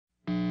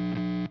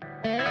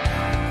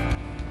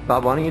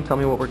Bob, why don't you tell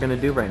me what we're gonna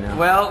do right now?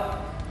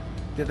 Well,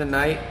 the other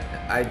night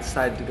I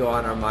decided to go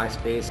on our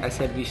MySpace. I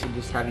said we should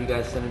just have you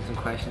guys send in some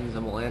questions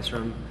and we'll answer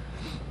them.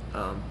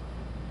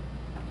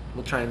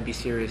 We'll try and be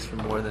serious for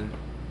more than...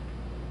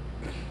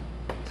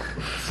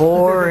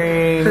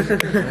 Boring.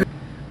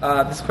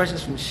 This question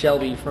is from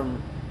Shelby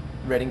from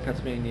Reading,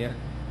 Pennsylvania.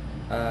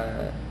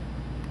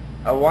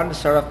 I wanted to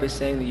start off by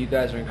saying that you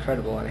guys are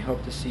incredible and I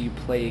hope to see you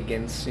play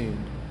again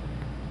soon.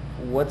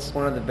 What's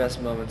one of the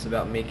best moments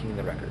about making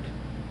the record?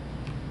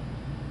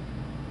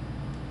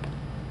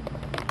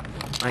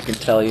 I can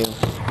tell you.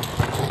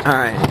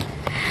 Alright.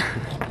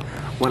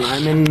 When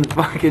I'm in the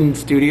fucking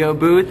studio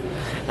booth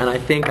and I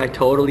think I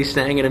totally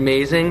sang it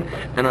amazing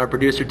and our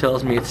producer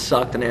tells me it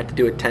sucked and I have to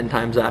do it 10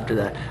 times after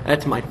that.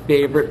 That's my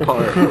favorite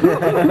part.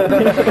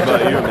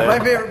 My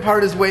favorite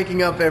part is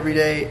waking up every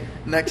day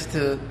next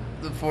to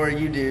the four of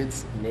you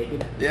dudes.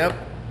 Naked? Yep.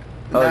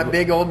 That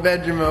big old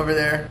bedroom over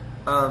there.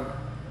 How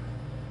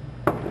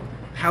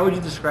would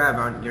you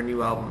describe your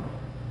new album?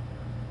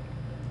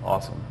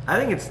 Awesome. I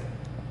think it's,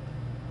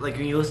 like,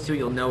 when you listen to it,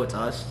 you'll know it's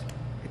us.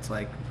 It's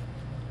like,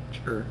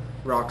 Sure.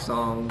 rock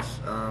songs,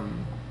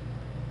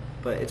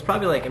 but it's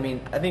probably like, I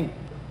mean, I think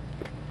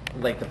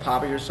like the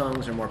poppier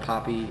songs are more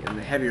poppy and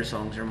the heavier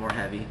songs are more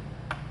heavy.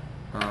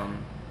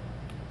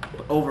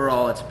 But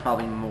overall, it's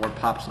probably more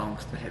pop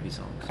songs than heavy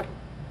songs.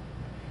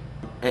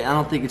 I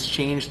don't think it's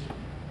changed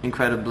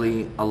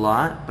incredibly a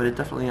lot, but it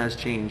definitely has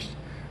changed.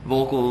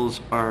 Vocals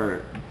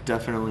are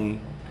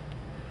definitely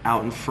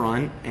out in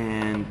front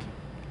and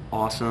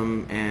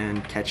awesome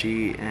and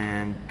catchy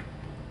and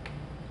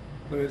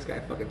Look at this guy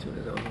fucking tuning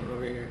his own horn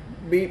over here.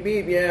 Beep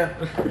beep, yeah.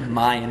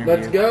 my interview.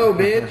 Let's go,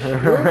 bitch.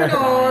 Moving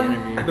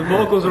on. The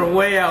vocals are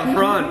way out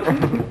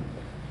front.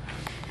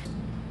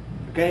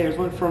 Okay, here's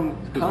one from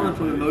Colin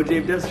from the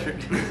Mojave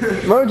Desert.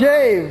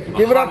 Mojave!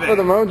 Give it up for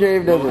the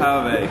Mojave Desert.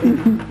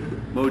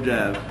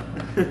 Mojave.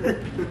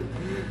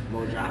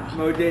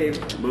 Mojave.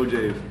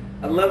 Mojave.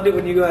 I loved it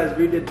when you guys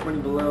redid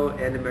 20 Below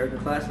and American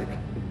Classic.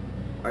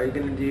 Are you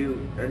going to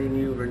do any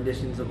new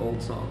renditions of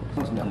old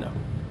songs? No.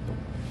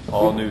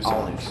 All new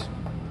songs.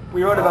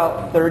 We wrote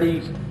about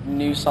 30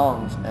 new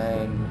songs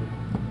and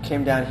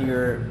came down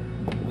here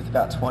with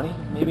about 20,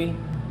 maybe,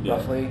 Yeah.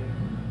 roughly.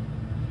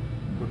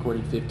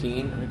 Recorded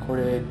 15.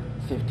 Recorded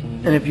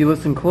 15. And if you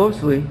listen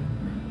closely,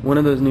 one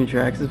of those new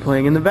tracks is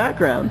playing in the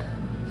background.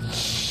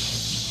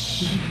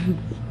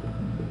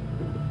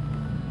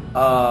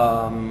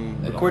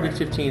 Recorded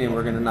 15 and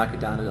we're gonna knock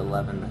it down to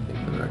 11, I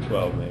think, for the record.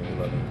 12 maybe,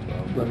 11,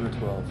 12. 11 or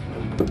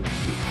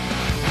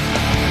 12.